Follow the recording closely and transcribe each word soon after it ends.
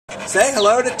Say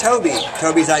hello to Toby.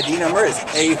 Toby's ID number is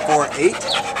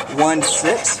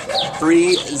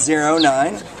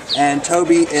A4816309. And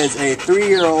Toby is a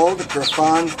 3-year-old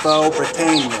Griffon Fauve de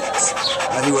Bretagne mix.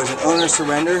 He was an owner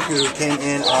surrender who came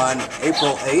in on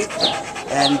April 8th.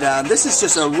 And this is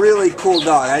just a really cool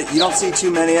dog. You don't see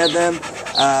too many of them,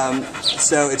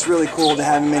 so it's really cool to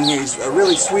have him in here. He's a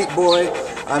really sweet boy.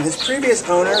 His previous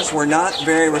owners were not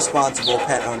very responsible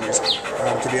pet owners,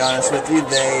 to be honest with you.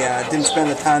 They didn't spend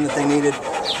the time that they needed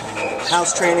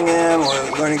house training him or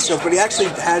learning skills, but he actually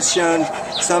has shown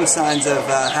some signs of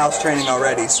house training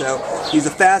already. So he's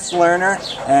a fast learner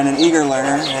and an eager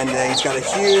learner, and he's got a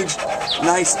huge,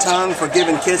 nice tongue for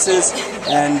giving kisses,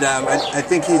 and I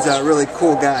think he's a really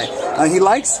cool guy. He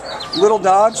likes little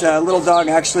dogs. Little dog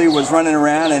actually was running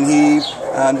around, and he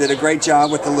did a great job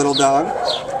with the little dog.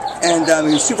 And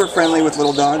he's super friendly with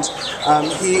little dogs.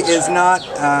 He is not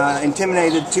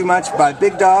intimidated too much by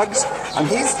big dogs.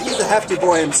 He's a hefty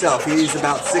boy himself. He's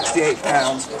about 68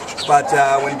 pounds. But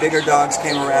when bigger dogs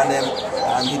came around him,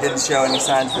 he didn't show any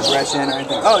signs of aggression or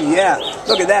anything. Oh yeah,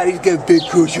 look at that. He's got big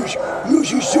cushions.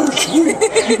 He's so sweet.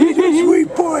 He's a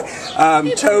sweet boy.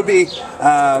 Toby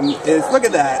is, look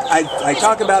at that. I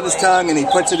talk about his tongue and he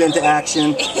puts it into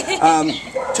action.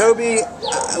 Toby,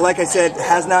 like I said,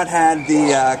 has not had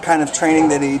the kind of training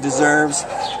that he deserves,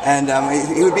 and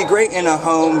he would be great in a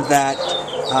home that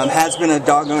has been a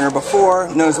dog owner before,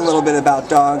 knows a little bit about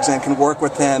dogs, and can work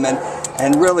with him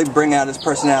and really bring out his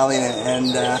personality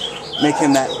and make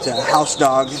him that house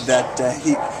dog that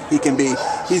he can be.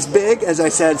 He's big, as I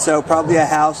said, so probably a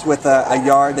house with a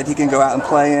yard that he can go out and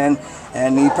play in,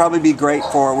 and he'd probably be great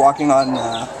for walking on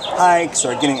hikes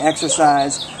or getting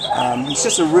exercise. He's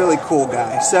just a really cool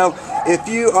guy. So if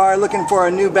you are looking for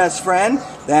a new best friend,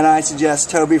 then I suggest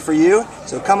Toby for you.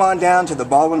 So come on down to the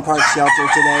Baldwin Park shelter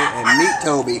today and meet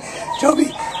Toby.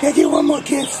 Toby, can I get one more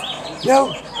kiss?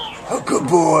 No? Oh, good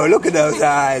boy. Look at those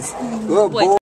eyes. Good boy.